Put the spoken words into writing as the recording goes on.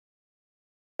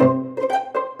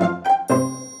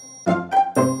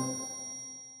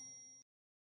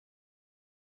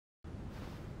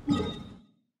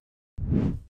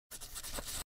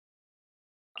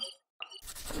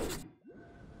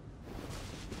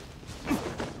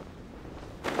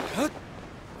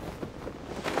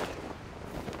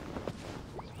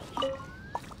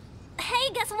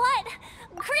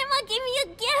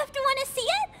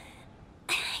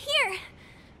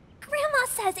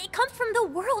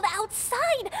wild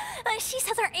outside. She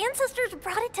says our ancestors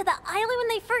brought it to the island when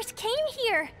they first came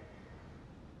here.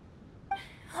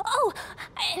 Oh,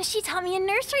 and she taught me a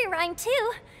nursery rhyme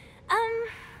too. I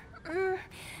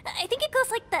think it goes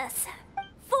like this.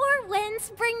 4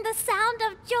 winds bring the sound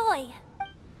of joy.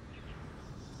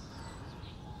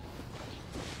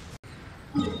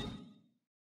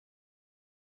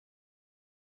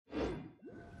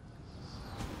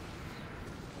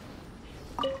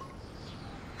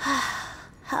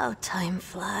 How time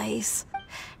flies.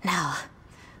 Now,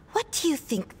 what do you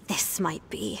think this might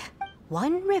be?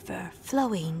 One river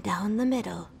flowing down the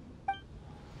middle.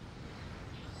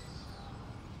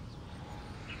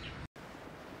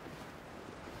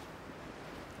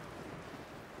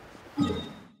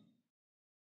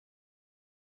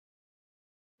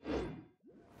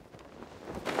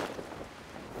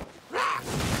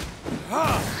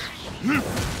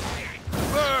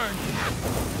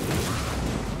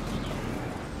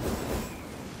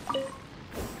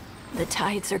 The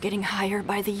tides are getting higher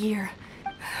by the year.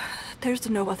 There's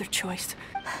no other choice.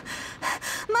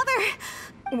 Mother!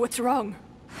 What's wrong?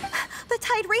 The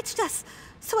tide reached us,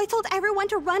 so I told everyone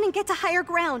to run and get to higher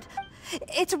ground.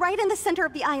 It's right in the center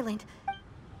of the island.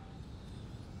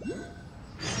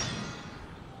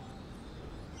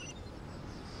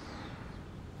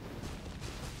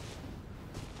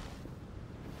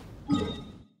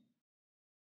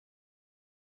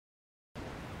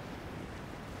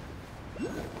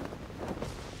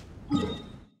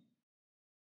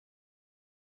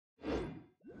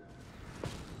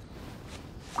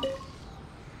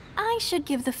 I should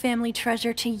give the family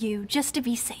treasure to you, just to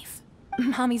be safe.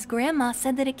 Mommy's grandma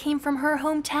said that it came from her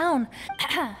hometown.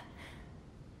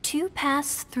 2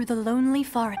 paths through the lonely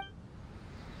forest.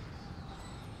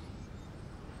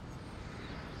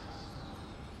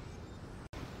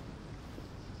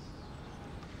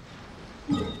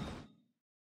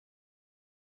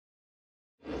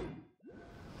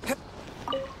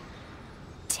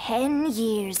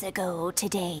 Years ago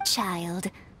today, child.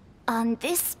 On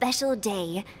this special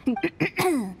day,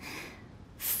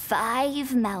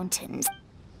 5 mountains